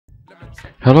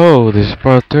Hello, this is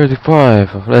part 35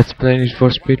 of Let's Play Need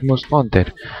for Speed Most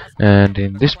Wanted, and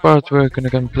in this part we're gonna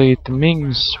complete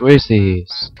Ming's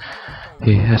races.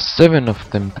 He has 7 of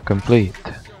them to complete,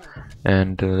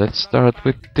 and let's start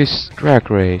with this drag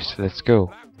race. Let's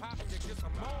go.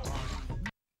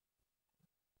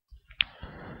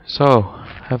 So,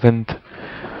 haven't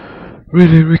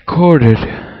really recorded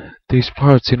these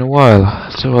parts in a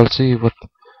while, so I'll see what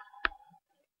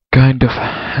kind of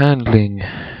handling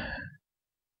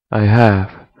I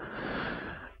have.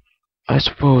 I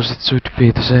suppose it should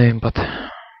be the same, but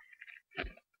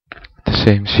the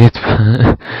same shit.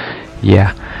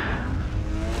 Yeah,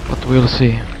 but we'll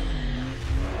see.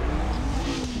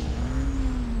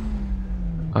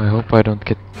 I hope I don't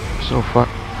get so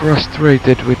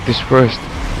frustrated with this first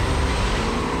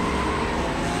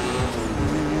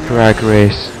drag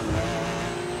race,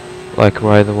 like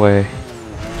right away.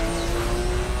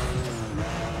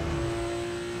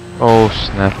 Oh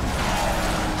snap.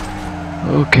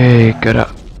 Okay,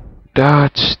 gotta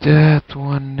dodge that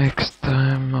one next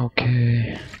time,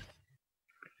 okay.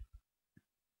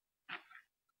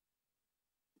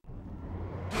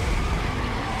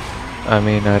 I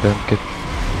mean, I don't get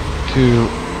too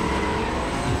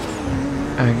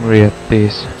angry at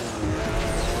these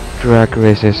drag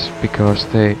races because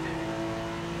they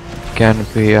can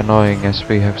be annoying, as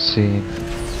we have seen.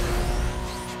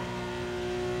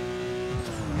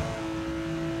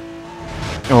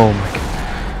 Oh my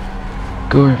god.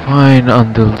 Going fine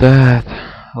until that.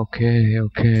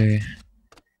 Okay.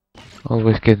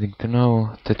 Always getting to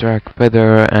know the track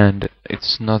better, and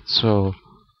it's not so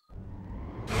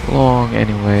long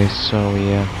anyway, so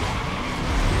yeah.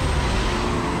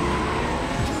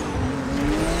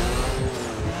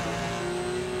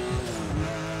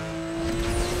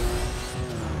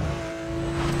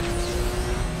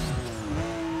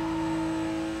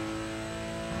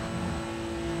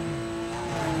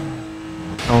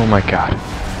 Oh my god.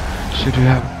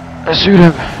 I should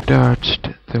have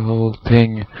dodged the whole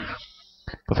thing.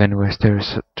 But anyways, there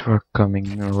is a truck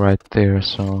coming right there,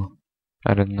 so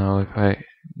I don't know if I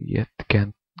yet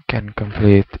can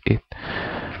complete it.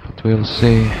 But we'll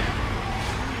see.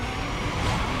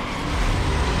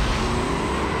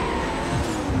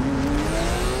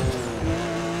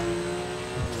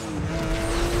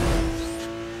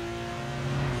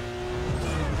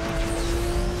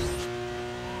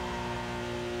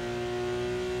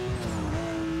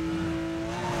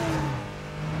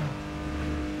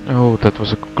 Oh, that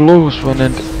was a close one,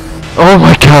 and oh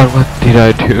my god, what did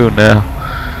I do now?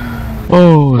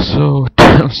 Oh, so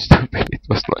damn stupid, it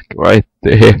was like right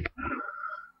there.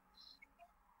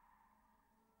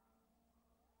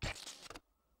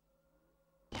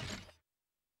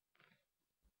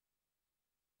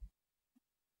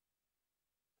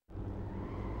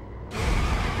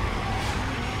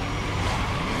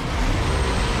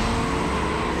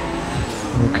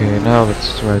 Okay, now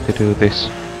let's try to do this.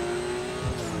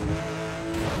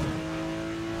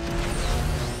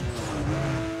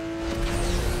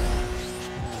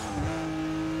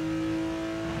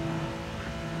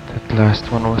 That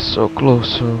last one was so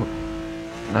close, so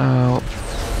now...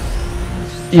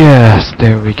 Yes,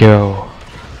 there we go.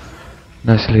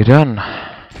 Nicely done.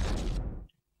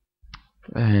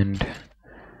 And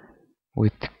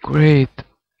with great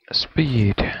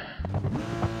speed.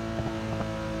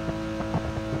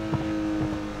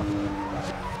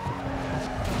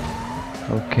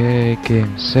 Okay,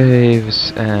 game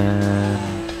saves, and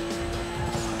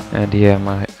yeah,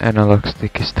 my analog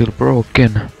stick is still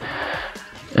broken,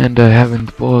 and I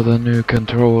haven't bought a new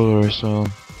controller, so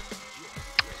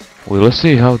we'll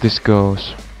see how this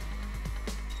goes.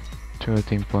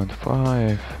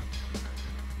 13.5.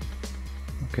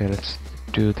 Okay, let's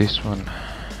do this one.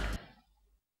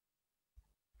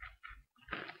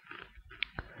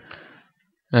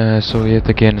 So yet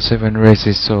again 7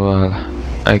 races, so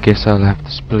I guess I'll have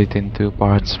to split in 2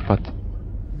 parts, but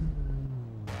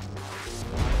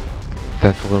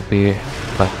that will be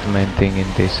like the main thing in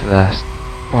these last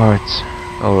parts,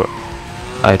 or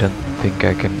I don't think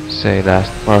I can say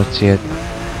last parts yet,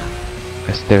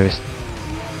 as there is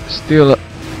still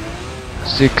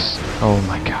 6. Oh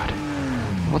my god,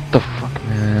 what the fuck,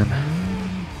 man.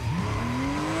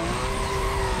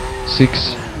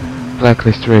 6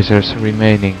 blacklist racers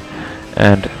remaining,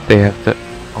 and they have the...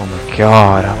 Oh my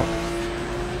god.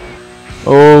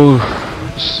 Oh,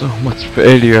 so much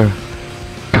failure.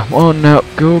 Come on now,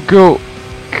 go!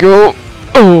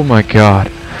 Oh my god,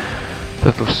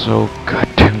 that was so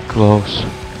goddamn close.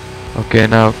 Okay,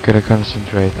 now gotta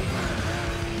concentrate.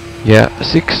 Yeah,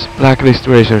 6 blacklist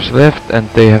racers left, and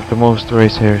they have the most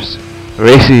races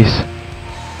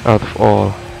out of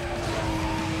all.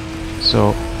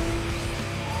 So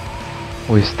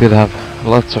we still have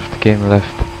lots of the game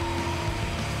left.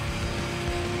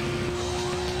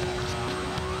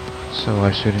 So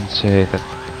I shouldn't say that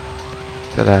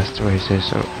the last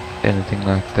races or anything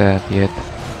like that yet.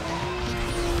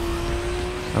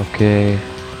 Okay.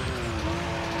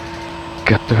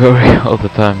 Got to hurry all the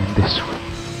time in this one.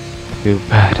 Feel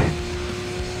bad.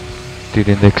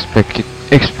 Didn't expect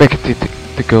it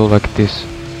to go like this.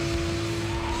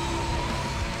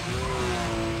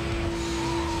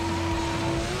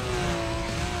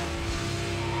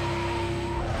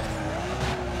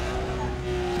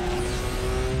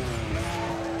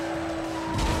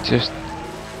 Just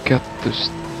got to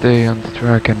stay on the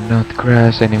track and not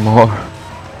crash anymore.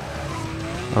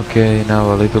 Okay,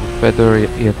 now a little better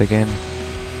yet again.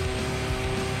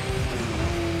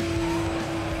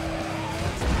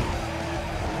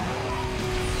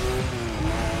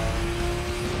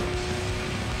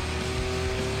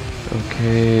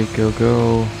 Okay,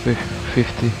 go,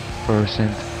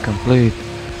 50% complete.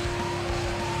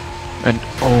 And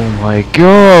oh my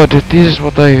god, this is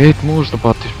what I hate most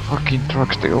about these fucking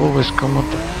trucks, they always come out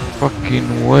the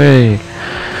fucking way.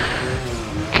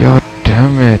 God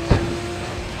damn it.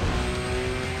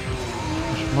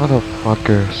 Those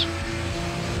motherfuckers.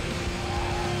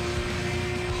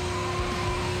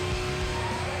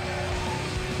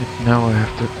 And now I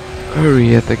have to hurry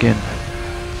yet again.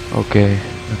 Okay,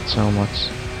 not so much.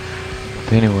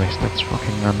 But anyways, that's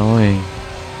fucking annoying.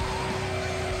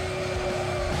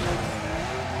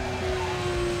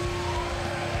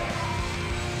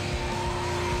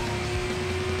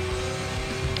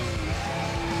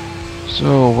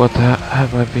 So what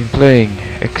have I been playing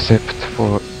except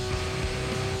for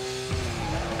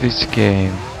this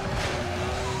game?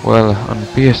 Well, on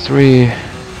PS3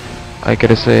 I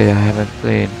gotta say I haven't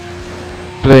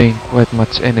playing quite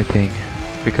much anything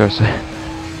because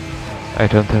I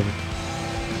don't have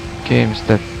games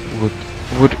that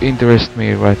would interest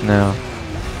me right now.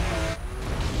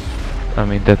 I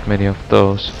mean that many of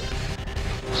those.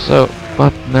 So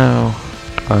but now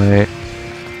I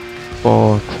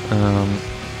bought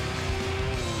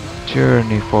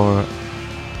Journey for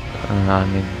I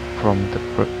mean from the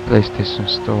PlayStation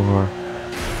Store.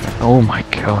 And oh my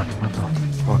god,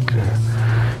 motherfucker!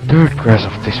 Third crash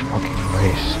of this fucking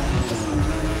race.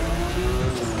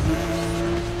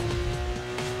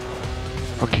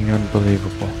 Fucking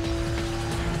unbelievable.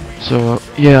 So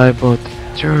yeah, I bought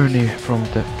Journey from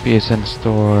the PSN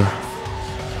Store,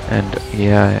 and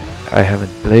yeah, I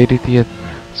haven't played it yet,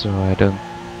 so I don't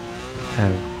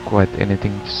have quite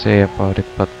anything to say about it,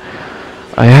 but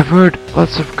I have heard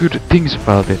lots of good things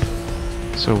about it,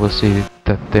 so we'll see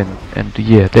that then. And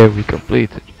yeah, there we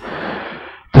completed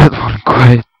that one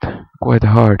quite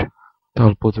hard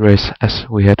Talbot race, as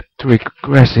we had 3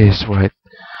 crashes right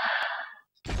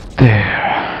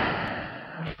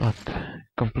there, but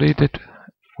completed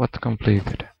what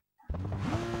completed.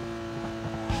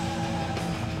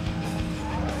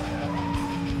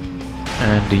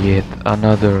 And yet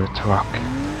another truck.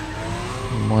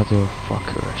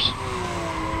 Motherfuckers.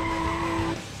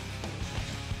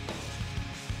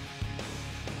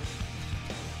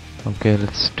 Okay,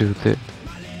 let's do the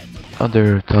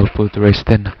other Talbot race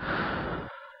then.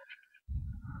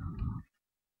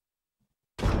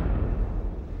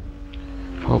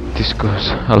 Hope this goes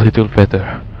a little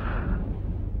better.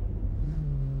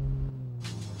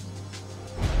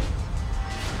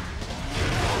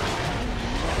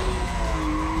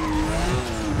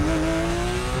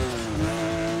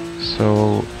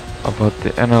 So about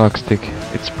the analog stick,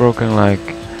 it's broken like,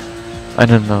 I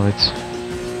don't know,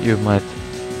 you might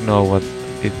know what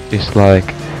it is like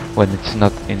when it's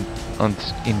not in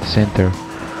the center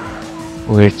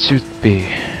where it should be.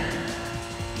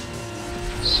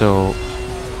 So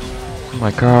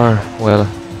my car, well,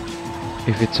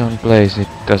 if it's on place it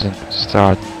doesn't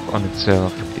start on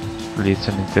itself, it needs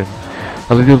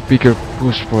a little bigger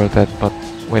push for that, but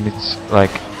when it's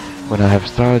like when I have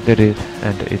started it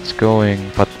and it's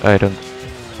going but I don't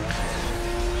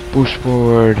push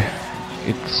forward,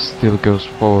 it still goes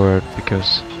forward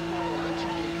because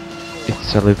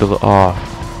it's a little off,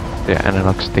 the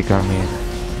analog stick I mean,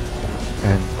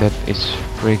 and that is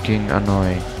freaking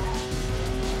annoying.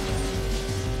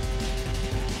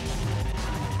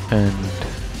 And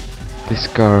this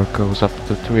car goes up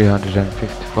to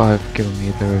 355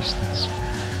 kilometers, that's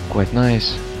quite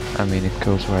nice. I mean it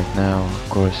goes right now, of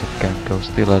course it can go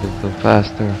still a little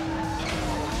faster,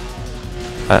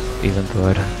 even though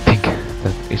I don't think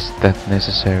that is that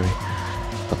necessary,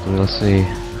 but we'll see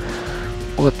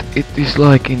what it is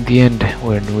like in the end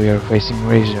when we are facing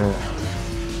Razor.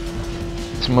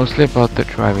 It's mostly about the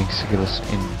driving skills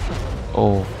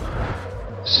oh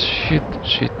shit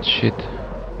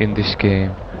in this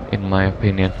game, in my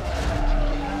opinion,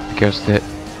 because the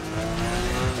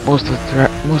most of the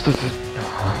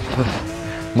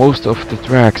most of the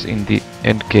tracks in the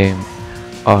end game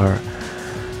are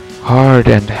hard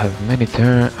and have many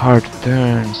hard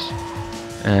turns,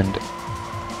 and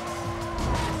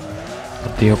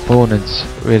the opponents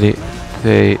really,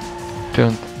 they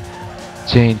don't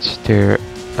change their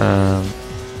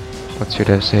what should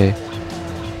I say,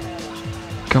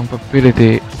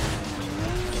 compatibility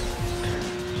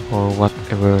or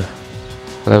whatever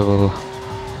level,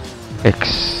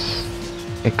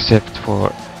 except for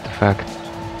the fact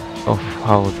of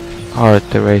how hard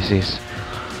the race is,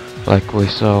 like we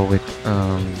saw with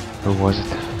who was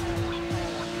it?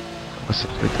 Was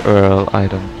it with Earl? I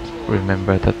don't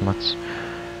remember that much.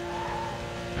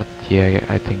 But yeah,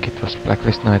 I think it was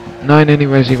Blacklist 9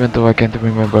 anyways, even though I can't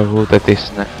remember who that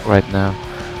is right now.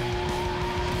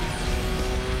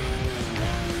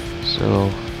 So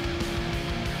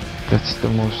that's the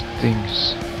most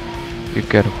things you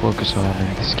gotta focus on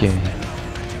in this game.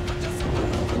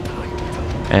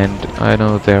 And I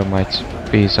know there might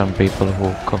be some people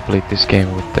who complete this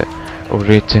game with the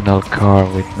original car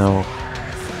with no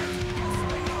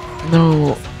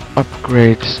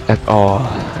upgrades at all,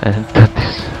 and that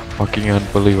is fucking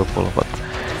unbelievable, but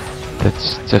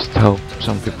that's just how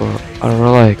some people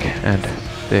are like, and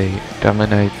they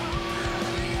dominate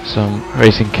some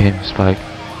racing games like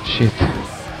shit.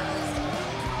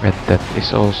 And that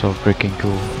is also freaking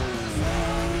cool.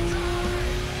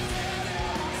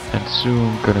 And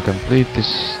soon gonna complete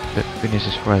this, the finish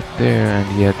is right there,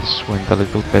 and yeah, this went a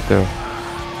little better,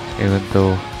 even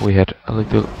though we had a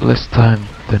little less time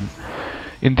than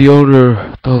in the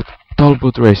older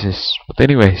Talbot races. But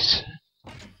anyways,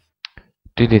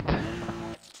 did it.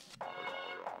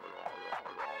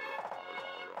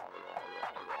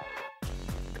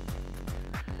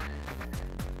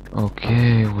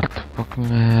 Okay, what the fuck,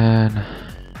 man?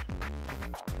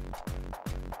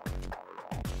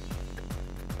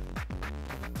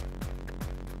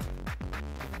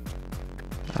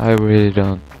 I really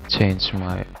don't change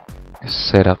my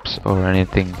setups or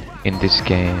anything in this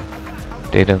game.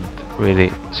 They don't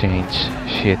really change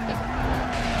shit.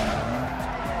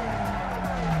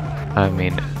 I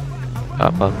mean,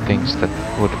 about things that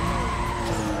would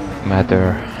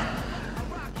matter,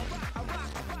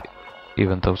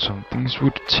 even though some things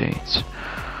would change.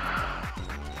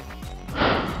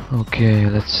 Okay,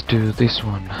 let's do this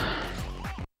one.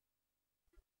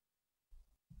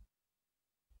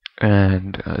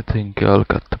 And I think I'll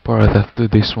cut the part after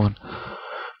this one,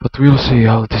 but we'll see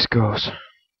how this goes.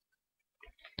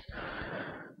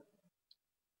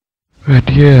 And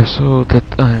yeah, so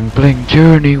that I'm playing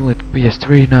Journey with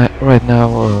PS3 right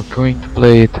now, or going to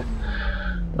play it.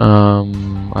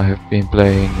 I have been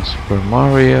playing Super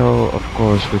Mario, of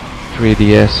course, with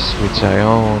 3DS, which I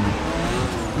own,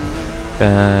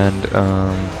 and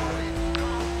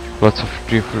lots of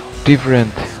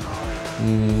different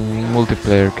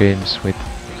multiplayer games with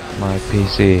my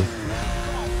PC,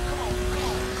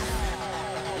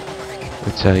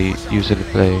 which I usually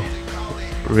play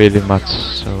really much,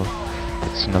 so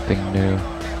it's nothing new.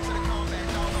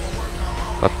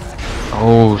 But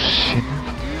oh shit,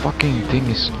 fucking thing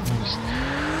is almost,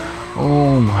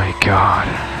 oh my god,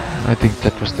 I think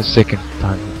that was the second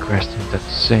time we crashed in that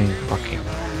same fucking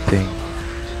thing.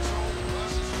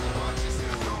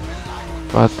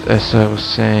 But as I was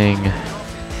saying,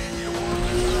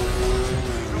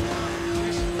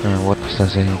 what was I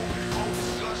saying?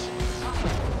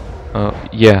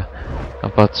 Yeah,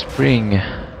 about spring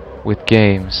with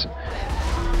games.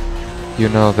 You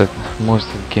know that most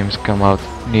of the games come out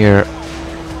near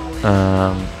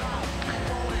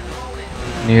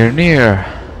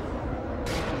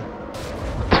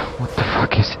what the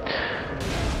fuck is it?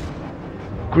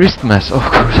 Christmas, of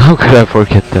course. How could I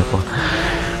forget that one?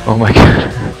 Oh my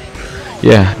god.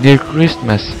 Yeah, near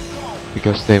Christmas,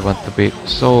 because they want to be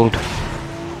sold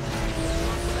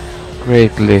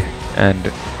greatly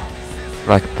and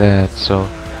like that. So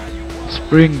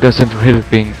spring doesn't really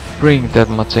bring that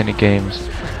much any games.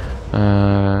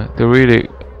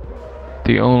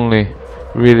 The only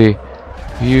really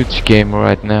huge game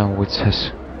right now which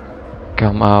has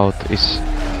come out is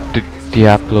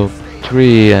Diablo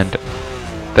 3, and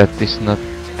that is not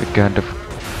the kind of,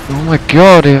 oh my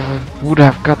god, I would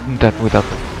have gotten that without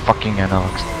the fucking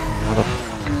analogs. What the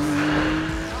fuck?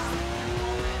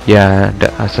 Yeah, and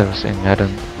as I was saying, I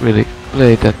don't really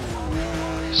play that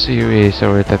series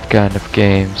or that kind of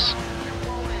games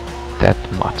that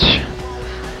much.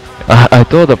 I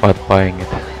thought about buying it.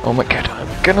 Oh my god,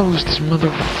 I'm gonna lose this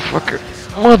motherfucker.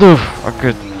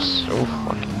 Motherfucker, so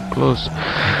fucking close.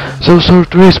 So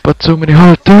short race, but so many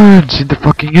hard turns in the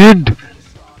fucking end.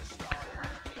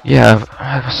 Yeah,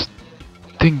 I was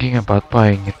thinking about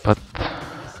buying it, but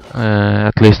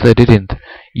at least I didn't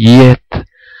yet.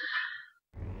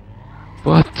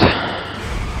 But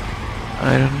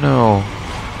I don't know.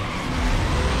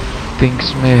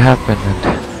 Things may happen,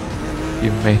 and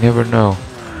you may never know.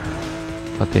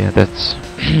 But yeah, that's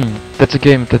that's a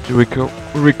game that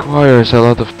requires a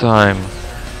lot of time,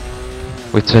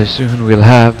 which I soon will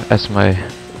have as my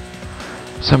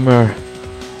summer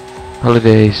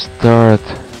holidays start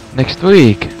next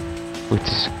week, which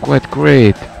is quite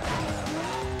great.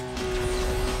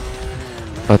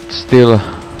 But still,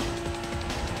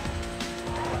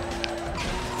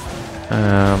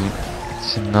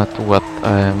 it's not what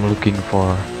I am looking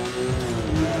for,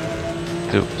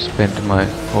 to spend my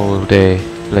whole day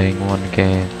playing one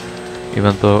game,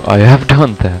 even though I have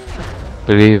done that.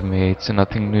 Believe me, it's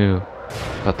nothing new,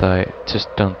 but I just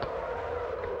don't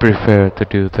prefer to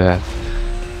do that.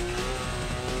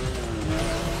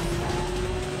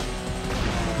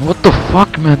 What the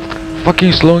fuck, man?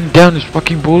 Fucking slowing down is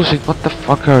fucking bullshit. What the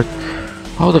fuck are...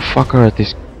 How the fuck are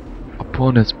these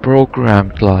opponents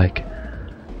programmed like?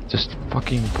 Just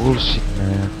fucking bullshit,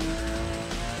 man.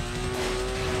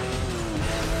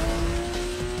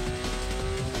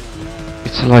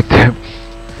 It's like they're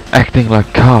acting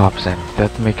like cops, and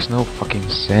that makes no fucking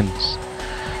sense.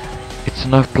 It's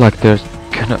not like they're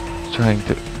trying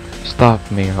to stop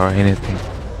me or anything.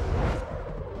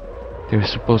 They're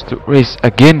supposed to race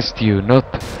against you, not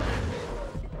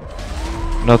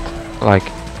like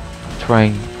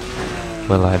trying...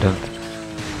 Well, I don't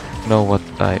know what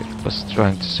I was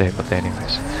trying to say, but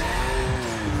anyways.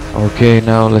 Okay,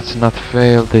 now let's not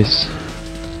fail this.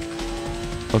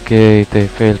 Okay, they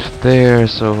failed there,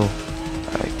 so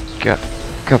I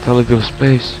got a little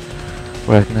space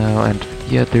right now, and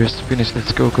yeah, there's the finish.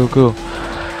 Let's go, go, go.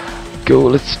 Go,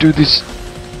 let's do this.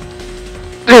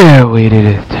 There, we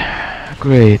did it.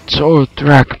 Great, short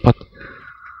track, but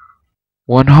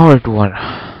one hard one.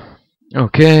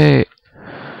 Okay,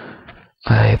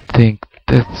 I think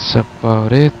that's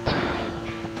about it.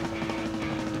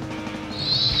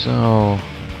 So,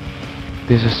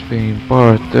 this has been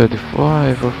part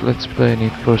 35 of Let's Play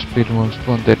Need for Speed Most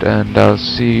Wanted, and I'll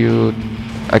see you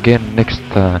again next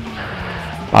time.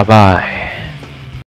 Bye bye.